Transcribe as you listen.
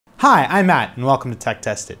Hi, I'm Matt, and welcome to Tech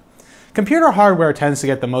Tested. Computer hardware tends to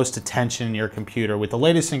get the most attention in your computer with the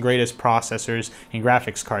latest and greatest processors and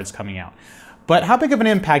graphics cards coming out. But how big of an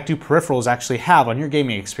impact do peripherals actually have on your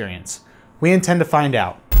gaming experience? We intend to find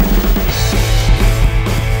out.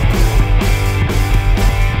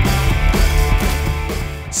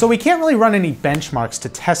 So we can't really run any benchmarks to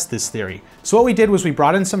test this theory. So what we did was we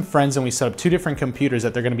brought in some friends and we set up two different computers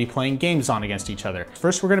that they're going to be playing games on against each other.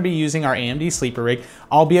 First, we're going to be using our AMD sleeper rig,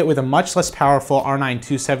 albeit with a much less powerful R9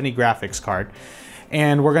 270 graphics card.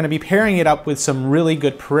 And we're going to be pairing it up with some really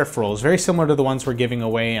good peripherals, very similar to the ones we're giving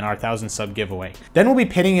away in our 1,000 sub giveaway. Then we'll be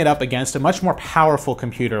pitting it up against a much more powerful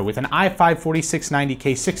computer with an i5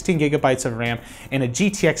 4690K, 16 gigabytes of RAM, and a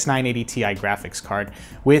GTX 980 Ti graphics card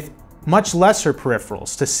with much lesser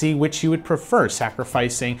peripherals to see which you would prefer,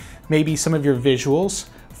 sacrificing maybe some of your visuals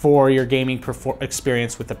for your gaming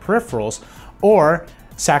experience with the peripherals, or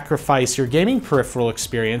sacrifice your gaming peripheral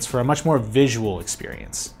experience for a much more visual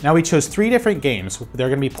experience. Now we chose three different games. They're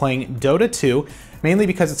going to be playing Dota 2, mainly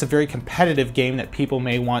because it's a very competitive game that people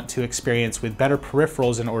may want to experience with better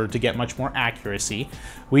peripherals in order to get much more accuracy.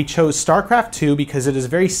 We chose Starcraft 2 because it is a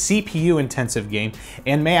very CPU intensive game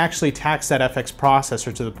and may actually tax that FX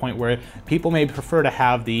processor to the point where people may prefer to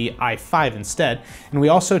have the i5 instead. And we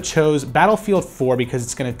also chose Battlefield 4 because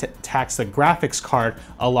it's going to tax the graphics card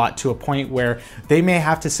a lot to a point where they may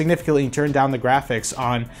have to significantly turn down the graphics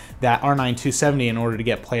on that R9 270 in order to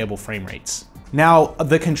get playable frame rates. Now,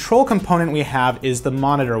 the control component we have is the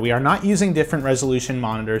monitor. We are not using different resolution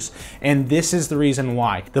monitors, and this is the reason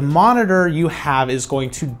why. The monitor you have is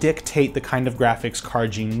going to dictate the kind of graphics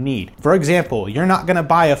card you need. For example, you're not going to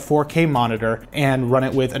buy a 4K monitor and run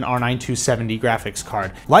it with an R9 270 graphics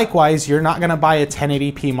card. Likewise, you're not going to buy a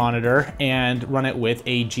 1080p monitor and run it with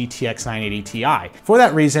a GTX 980 Ti. For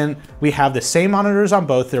that reason, we have the same monitors on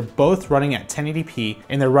both. They're both running at 1080p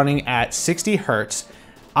and they're running at 60 Hertz.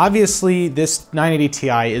 Obviously, this 980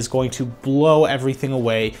 Ti is going to blow everything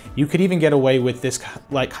away. You could even get away with this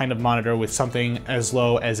kind of monitor with something as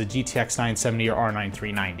low as a GTX 970 or R9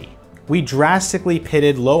 390. We drastically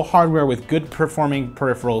pitted low hardware with good performing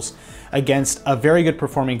peripherals against a very good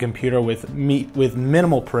performing computer with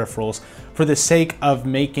minimal peripherals for the sake of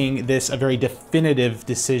making this a very definitive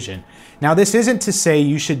decision. Now, this isn't to say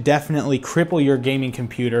you should definitely cripple your gaming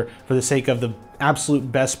computer for the sake of the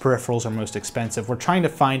absolute best peripherals are most expensive. We're trying to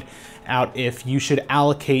find out if you should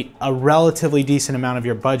allocate a relatively decent amount of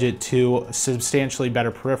your budget to substantially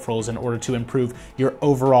better peripherals in order to improve your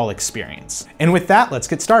overall experience. And with that, let's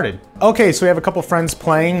get started. Okay, so we have a couple friends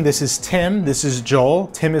playing. This is Tim, this is Joel.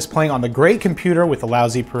 Tim is playing on the great computer with the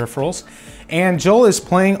lousy peripherals, and Joel is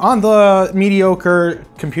playing on the mediocre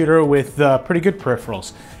computer with pretty good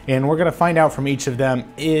peripherals. And we're gonna find out from each of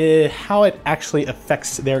them how it actually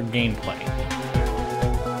affects their gameplay.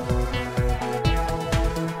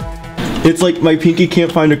 It's like my pinky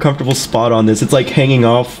can't find a comfortable spot on this. It's like hanging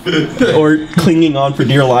off or clinging on for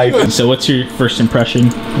dear life. So what's your first impression?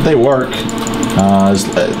 They work.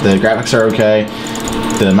 The graphics are okay.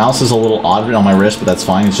 The mouse is a little odd on my wrist, but that's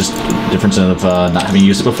fine. It's just a difference of not having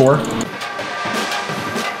used it before.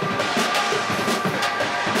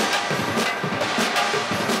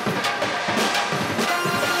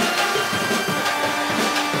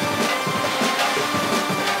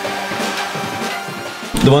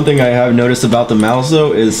 The one thing I have noticed about the mouse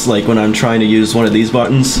though is like when I'm trying to use one of these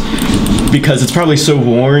buttons, because it's probably so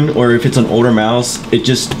worn, or if it's an older mouse,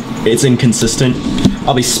 it's inconsistent.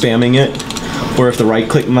 I'll be spamming it, or if the right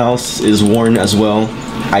click mouse is worn as well,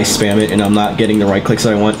 I spam it and I'm not getting the right clicks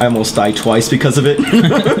I want. I almost died twice because of it.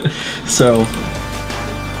 So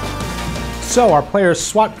our players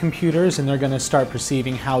swap computers and they're going to start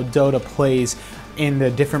perceiving how Dota plays in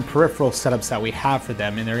the different peripheral setups that we have for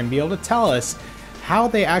them, and they're going to be able to tell us how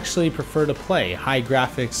they actually prefer to play. High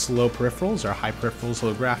graphics, low peripherals, or high peripherals,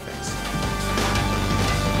 low graphics.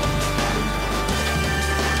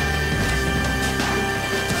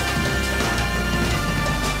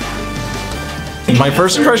 My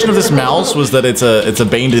first impression of this mouse was that it's a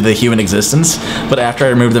bane to the human existence, but after I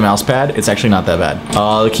removed the mouse pad, it's actually not that bad.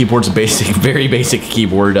 The keyboard's a basic, very basic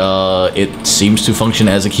keyboard. It seems to function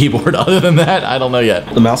as a keyboard. Other than that, I don't know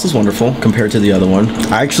yet. the mouse is wonderful compared to the other one.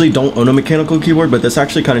 I actually don't own a mechanical keyboard, but this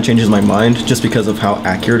actually kind of changes my mind just because of how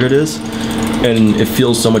accurate it is. And it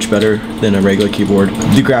feels so much better than a regular keyboard.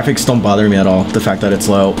 The graphics don't bother me at all. The fact that it's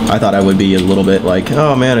low, I thought I would be a little bit like,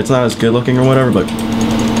 oh man, it's not as good looking or whatever, but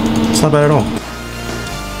it's not bad at all.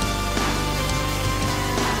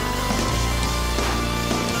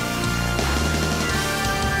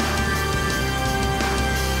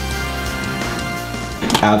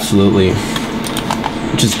 Absolutely.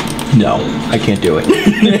 Just No, I can't do it.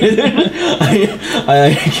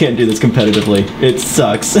 I can't do this competitively. It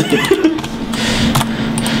sucks.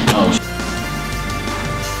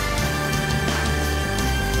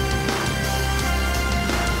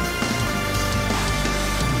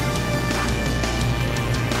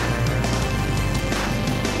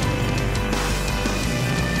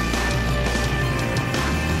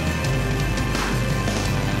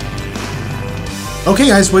 Okay,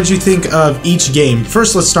 guys, what did you think of each game?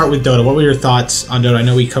 First, let's start with Dota. What were your thoughts on Dota? I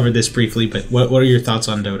know we covered this briefly, but what are your thoughts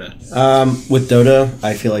on Dota? With Dota,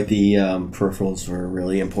 I feel like the peripherals were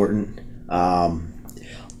really important.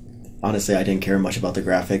 Honestly, I didn't care much about the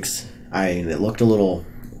graphics. It looked a little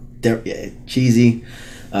cheesy,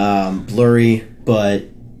 blurry, but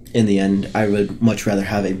in the end, I would much rather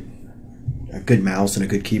have a good mouse and a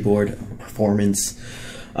good keyboard, performance.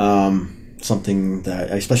 Something that,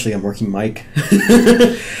 especially on working mic,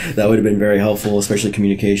 that would have been very helpful, especially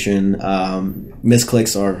communication.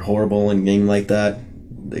 Misclicks are horrible in a game like that.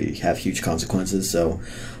 They have huge consequences, so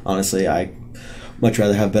honestly, I much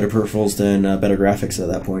rather have better peripherals than better graphics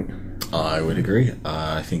at that point. I would agree.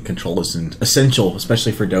 I think control is essential,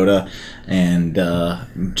 especially for Dota, and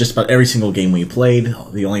just about every single game we played,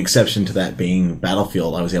 the only exception to that being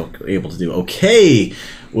Battlefield, I was able to do okay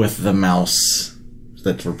with the mouse.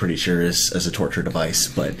 That we're pretty sure is as a torture device,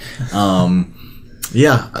 but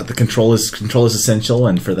yeah, the control is essential,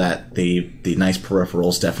 and for that, the nice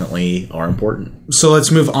peripherals definitely are important. So let's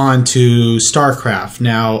move on to Starcraft.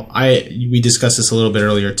 Now, we discussed this a little bit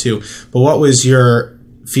earlier too, but what was your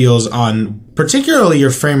feels on particularly your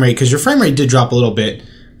frame rate? Because your frame rate did drop a little bit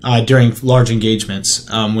during large engagements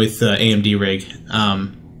with the AMD rig.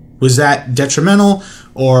 Was that detrimental,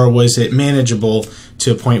 or was it manageable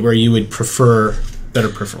to a point where you would prefer better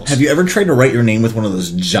peripherals? Have you ever tried to write your name with one of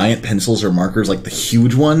those giant pencils or markers, like the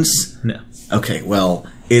huge ones? No. Okay, well,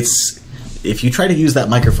 if you try to use that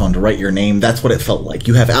microphone to write your name, that's what it felt like.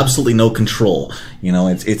 You have absolutely no control. You know,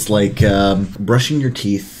 it's like brushing your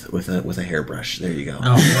teeth with a hairbrush. There you go.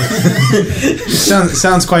 Oh,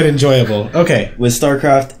 sounds quite enjoyable. Okay. With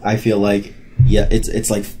StarCraft, I feel like it's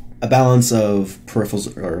like a balance of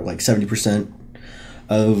peripherals are like 70%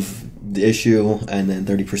 of the issue, and then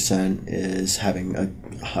 30% is having a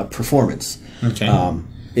performance. Okay.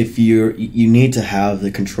 If you need to have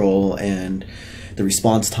the control and the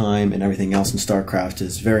response time and everything else in StarCraft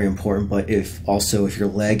is very important, but if you're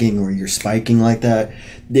lagging or you're spiking like that,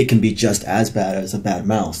 it can be just as bad as a bad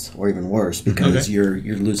mouse, or even worse, because you're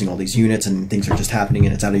losing all these units and things are just happening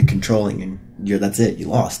and it's out of your controlling, and that's it, you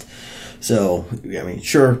lost. So, I mean,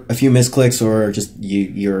 sure, a few misclicks, or just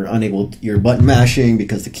you're button mashing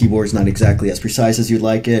because the keyboard's not exactly as precise as you'd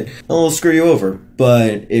like it, it'll screw you over.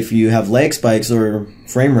 But if you have lag spikes or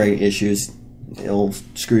frame rate issues, it'll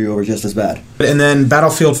screw you over just as bad. And then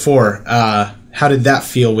Battlefield 4, how did that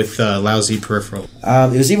feel with lousy peripheral?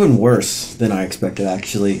 It was even worse than I expected,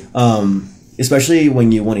 actually. Especially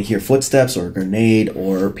when you want to hear footsteps or a grenade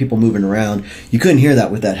or people moving around. You couldn't hear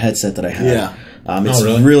that with that headset that I had. Yeah. It's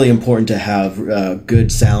really important to have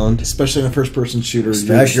good sound. Especially in a first-person shooter,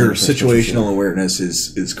 your situational awareness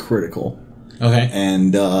is critical. Okay.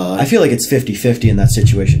 And I feel like it's 50-50 in that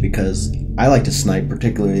situation, because I like to snipe,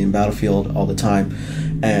 particularly in Battlefield, all the time.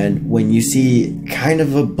 And when you see kind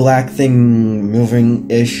of a black thing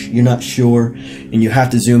moving-ish, you're not sure, and you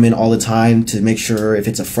have to zoom in all the time to make sure if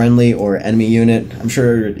it's a friendly or enemy unit. I'm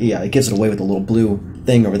sure, yeah, it gives it away with a little blue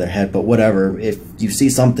thing over their head, but whatever. If you see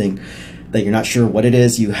something that you're not sure what it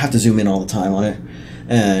is, you have to zoom in all the time on it.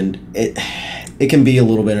 And it can be a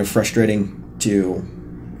little bit frustrating to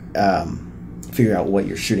figure out what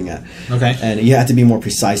you're shooting at. Okay. And you have to be more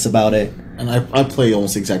precise about it. And I play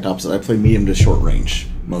almost the exact opposite. I play medium to short range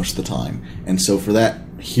most of the time. And so for that,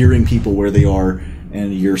 hearing people where they are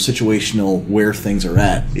and your situational where things are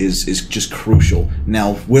at is just crucial.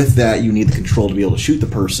 Now, with that, you need the control to be able to shoot the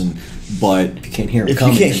person, but if you can't hear them,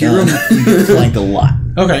 you can't hear them, you get flanked a lot.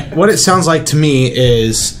 Okay. What it sounds like to me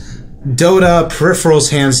is Dota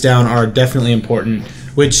peripherals, hands down, are definitely important,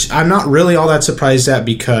 which I'm not really all that surprised at,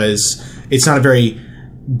 because it's not a very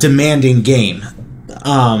demanding game.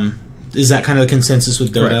 Is that kind of the consensus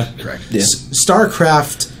with Dota? Correct. Yeah.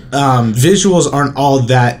 StarCraft visuals aren't all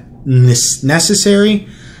that necessary,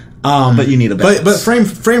 but you need a balance. But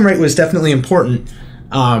frame rate was definitely important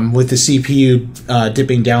with the CPU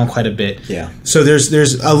dipping down quite a bit. Yeah. So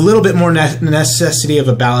there's a little bit more necessity of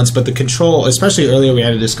a balance, but the control, especially earlier we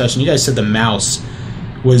had a discussion. You guys said the mouse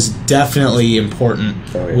was definitely important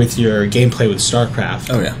with your gameplay with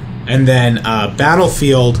StarCraft. Oh yeah. And then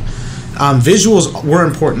Battlefield, Visuals were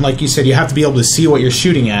important. Like you said, you have to be able to see what you're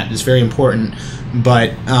shooting at is very important.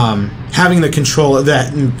 But having the control of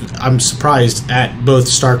that, I'm surprised at both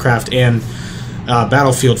StarCraft and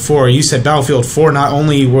Battlefield 4. You said Battlefield 4 not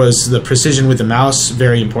only was the precision with the mouse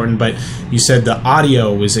very important, but you said the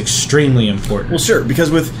audio was extremely important. Well, sure,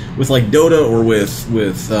 because with like Dota or with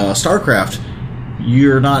StarCraft,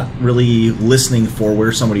 you're not really listening for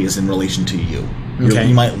where somebody is in relation to you. Okay.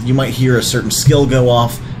 You might hear a certain skill go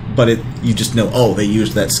off, but you just know, oh, they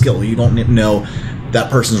used that skill. You don't know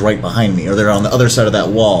that person's right behind me, or they're on the other side of that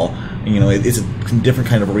wall. You know, it's a different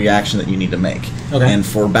kind of reaction that you need to make. Okay. And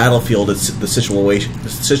for Battlefield, it's the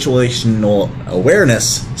situational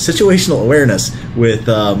awareness with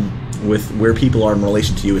where people are in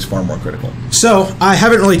relation to you is far more critical. So I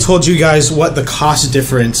haven't really told you guys what the cost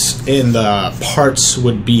difference in the parts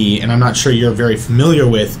would be, and I'm not sure you're very familiar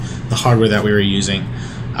with the hardware that we were using.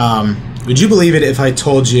 Would you believe it if I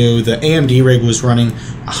told you the AMD rig was running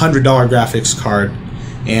a $100 graphics card,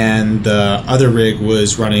 and the other rig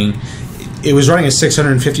was running a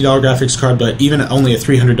 $650 graphics card, but even only a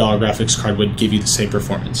 $300 graphics card would give you the same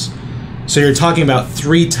performance? So you're talking about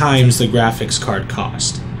 3 times the graphics card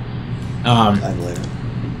cost. I believe it.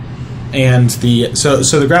 And the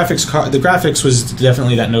graphics was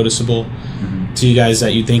definitely that noticeable to you guys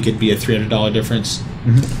that you think it'd be a $300 difference.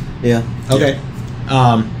 Yeah. Okay.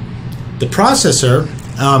 The processor,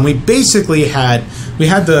 we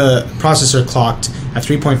had the processor clocked at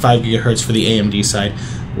 3.5 gigahertz for the AMD side,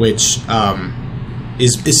 which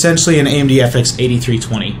is essentially an AMD FX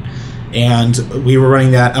 8320. And we were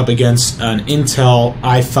running that up against an Intel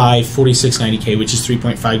i5 4690K, which is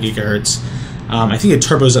 3.5 gigahertz. I think it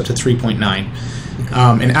turbos up to 3.9.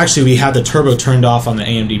 And actually, we had the turbo turned off on the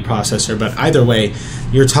AMD processor. But either way,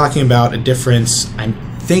 you're talking about a difference. I'm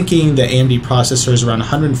thinking the AMD processor is around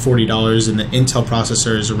 $140, and the Intel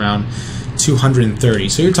processor is around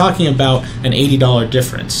 $230. So you're talking about an $80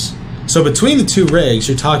 difference. So between the two rigs,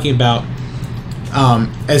 you're talking about,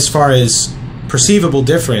 as far as perceivable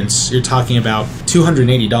difference, you're talking about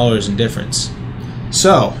 $280 in difference.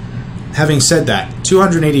 So, having said that,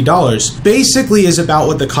 $280 basically is about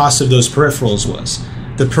what the cost of those peripherals was.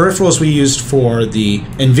 The peripherals we used for the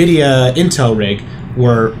NVIDIA Intel rig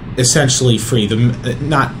were essentially free.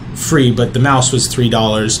 Not free, but the mouse was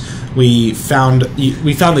 $3. We found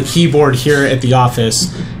the keyboard here at the office.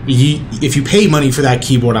 If you pay money for that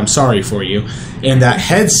keyboard, I'm sorry for you. And that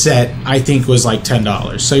headset, I think, was like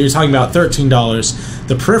 $10. So you're talking about $13.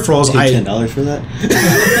 The peripherals, $10 for that?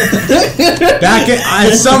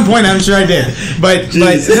 At some point, I'm sure I did. But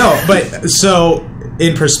so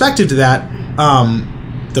in perspective to that,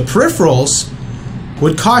 the peripherals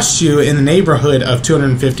would cost you in the neighborhood of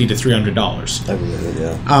 $250 to $300. I believe it,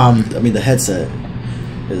 yeah. I mean, the headset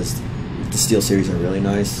the Steel Series are really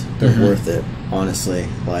nice. They're worth it, honestly.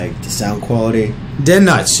 Like, the sound quality. Dead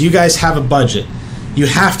nuts. You guys have a budget. You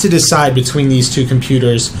have to decide between these two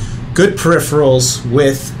computers, good peripherals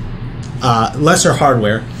with lesser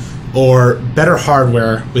hardware, or better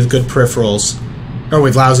hardware with good peripherals, or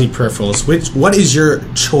with lousy peripherals. What is your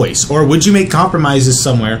choice? Or would you make compromises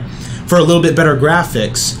somewhere for a little bit better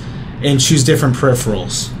graphics and choose different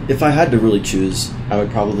peripherals? If I had to really choose, I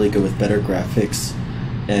would probably go with better graphics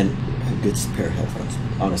and a good pair of headphones,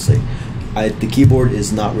 honestly. The keyboard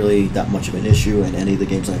is not really that much of an issue in any of the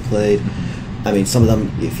games I played. I mean, some of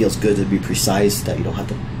them, it feels good to be precise, that you don't have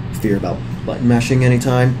to fear about button mashing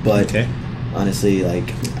anytime, but honestly,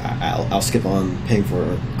 like, I'll skip on paying for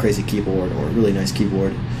a crazy keyboard or a really nice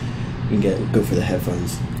keyboard. You can go for the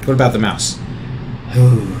headphones. What about the mouse?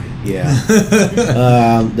 Oh, yeah.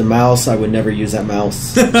 The mouse, I would never use that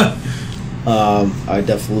mouse. I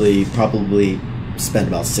definitely probably spend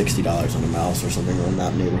about $60 on a mouse or something in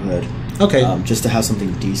that neighborhood. Okay. Just to have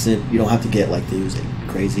something decent. You don't have to get like the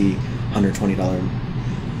crazy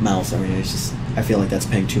 $120 mouse. I mean, it's just, I feel like that's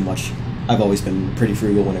paying too much. I've always been pretty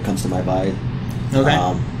frugal when it comes to my buy. Okay.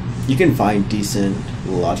 You can find decent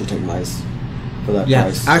Logitech mice for that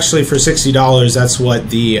price. Actually, for $60, that's what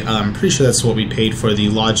I'm pretty sure that's what we paid for the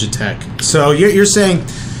Logitech. So you're saying,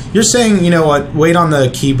 you know what? Wait on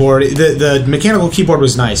the keyboard. The mechanical keyboard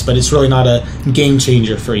was nice, but it's really not a game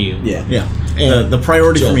changer for you. Yeah. The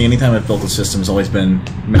priority for me, anytime I've built a system, has always been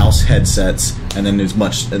mouse, headsets, and then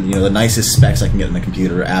the nicest specs I can get in the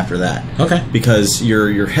computer after that. Okay. Because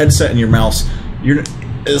your headset and your mouse,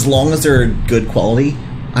 as long as they're good quality.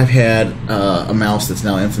 I've had a mouse that's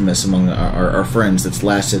now infamous among our friends that's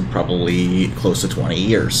lasted probably close to 20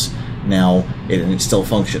 years now, and it still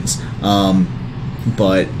functions.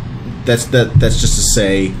 But that's just to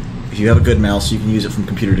say, if you have a good mouse, you can use it from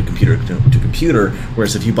computer to computer to computer.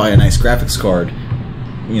 Whereas if you buy a nice graphics card,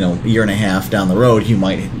 a year and a half down the road, you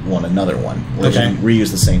might want another one. Whereas you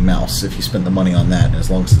reuse the same mouse. If you spend the money on that, as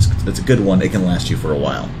long as it's a good one, it can last you for a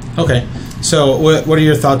while. Okay. So what are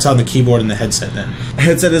your thoughts on the keyboard and the headset then?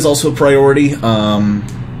 Headset is also a priority.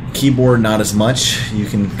 Keyboard, not as much. You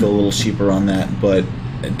can go a little cheaper on that, but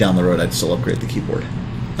down the road, I'd still upgrade the keyboard.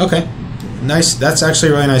 Okay. Nice. That's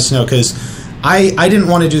actually really nice to know, because I didn't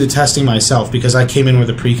want to do the testing myself, because I came in with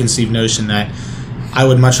a preconceived notion that I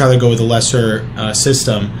would much rather go with a lesser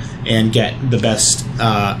system and get the best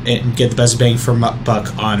bang for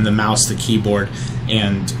buck on the mouse, the keyboard,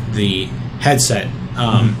 and the headset.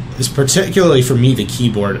 It's particularly for me the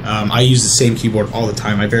keyboard. I use the same keyboard all the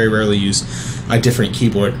time. I very rarely use a different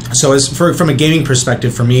keyboard. So from a gaming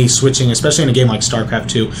perspective, for me, switching, especially in a game like Starcraft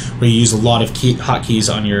 2, where you use a lot of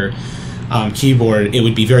hotkeys on your keyboard, it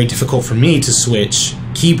would be very difficult for me to switch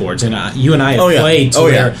keyboards. And you and I have played to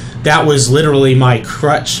where that was literally my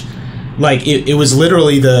crutch. Like, it was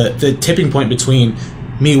literally the tipping point between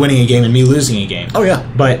me winning a game and me losing a game. Oh, yeah.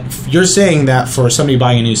 But you're saying that for somebody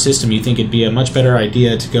buying a new system, you think it'd be a much better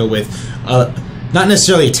idea to go with not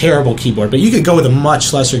necessarily a terrible keyboard, but you could go with a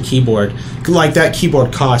much lesser keyboard. Like, that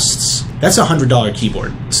keyboard costs, that's a $100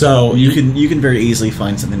 keyboard. So you can very easily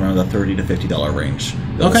find something around the $30 to $50 range.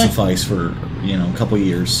 That'll suffice for a couple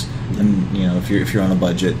years. And if you're on a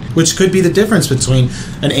budget, which could be the difference between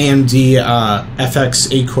an AMD FX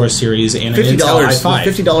 8-core series and an Intel i5.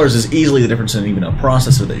 $50 is easily the difference in even a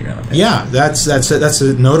processor that you're going to pay. Yeah, that's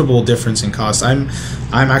a notable difference in cost. I'm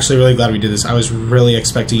actually really glad we did this. I was really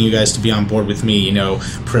expecting you guys to be on board with me,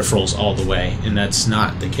 peripherals all the way, and that's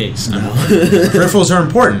not the case. No. Peripherals are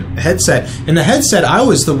important. Headset, and the headset, I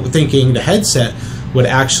was thinking the headset would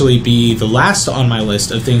actually be the last on my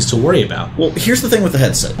list of things to worry about. Well, here's the thing with the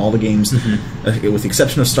headset. All the games, with the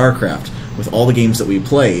exception of StarCraft, with all the games that we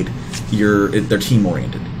played, they're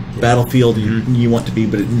team-oriented. Battlefield, you want to be,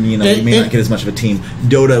 but you may not get as much of a team.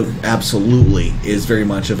 Dota absolutely is very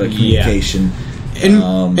much of a communication.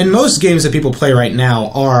 And most games that people play right now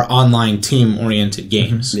are online team-oriented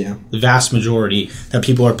games. Yeah. The vast majority that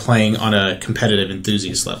people are playing on a competitive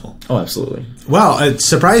enthusiast level. Oh, absolutely. Well, it's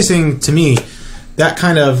surprising to me. That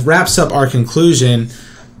kind of wraps up our conclusion.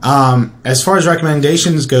 As far as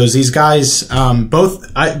recommendations goes, these guys,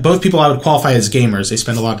 both people I would qualify as gamers. They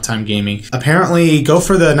spend a lot of time gaming. Apparently, go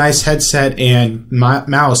for the nice headset and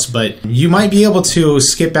mouse, but you might be able to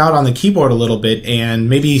skip out on the keyboard a little bit and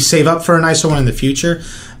maybe save up for a nicer one in the future.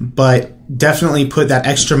 But definitely put that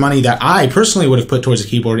extra money that I personally would have put towards a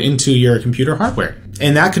keyboard into your computer hardware.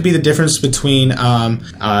 And that could be the difference between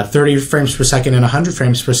 30 frames per second and 100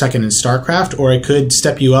 frames per second in StarCraft, or it could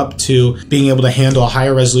step you up to being able to handle a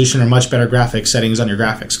higher resolution or much better graphics settings on your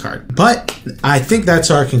graphics card. But I think that's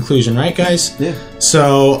our conclusion, right, guys? Yeah.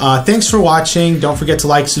 So thanks for watching. Don't forget to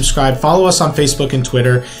like, subscribe, follow us on Facebook and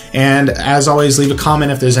Twitter, and as always, leave a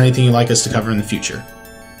comment if there's anything you'd like us to cover in the future.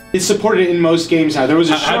 It's supported in most games now. There was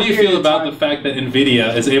How do you feel about the fact that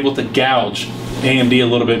NVIDIA is able to gouge AMD a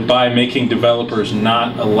little bit by making developers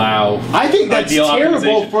not allow? I think that's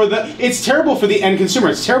terrible for it's terrible for the end consumer.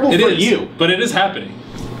 It's terrible for you. But it is happening.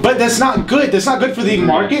 But that's not good. That's not good for the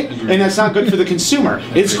market, and that's not good for the consumer.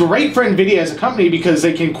 It's great for NVIDIA as a company because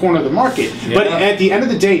they can corner the market. Yeah. But at the end of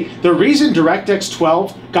the day, the reason DirectX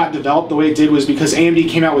 12 got developed the way it did was because AMD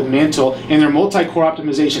came out with Mantle and their multi-core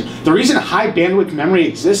optimization. The reason high bandwidth memory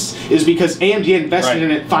exists is because AMD invested in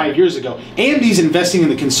it 5 years ago. AMD's investing in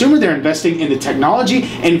the consumer. They're investing in the technology.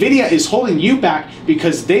 NVIDIA is holding you back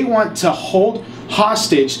because they want to hold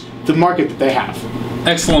hostage the market that they have.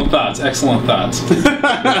 Excellent thoughts. Excellent thoughts. We'll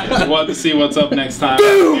have to see what's up next time.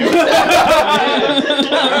 Boom! All right,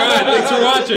 thanks for watching.